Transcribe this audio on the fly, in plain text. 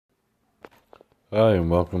Hi,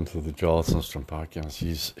 and welcome to the Joel Sundstrom podcast.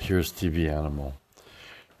 Here's TV Animal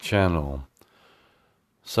Channel.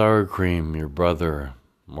 Sour cream, your brother,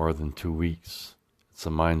 more than 2 weeks. It's a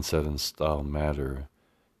mindset and style matter.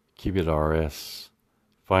 Keep it RS.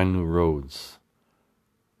 Find new roads.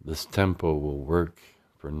 This tempo will work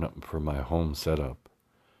for my home setup.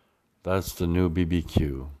 That's the new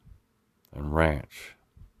BBQ and ranch.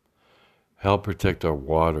 Help protect our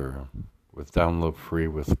water with download free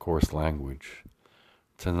with coarse language.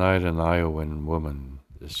 Tonight an Iowan woman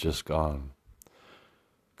is just gone.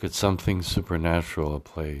 Could something supernatural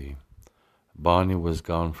play? Bonnie was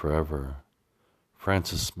gone forever.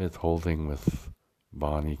 Francis Smith holding with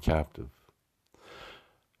Bonnie captive.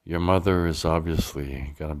 Your mother is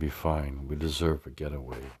obviously gonna be fine. We deserve a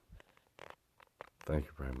getaway. Thank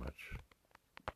you very much.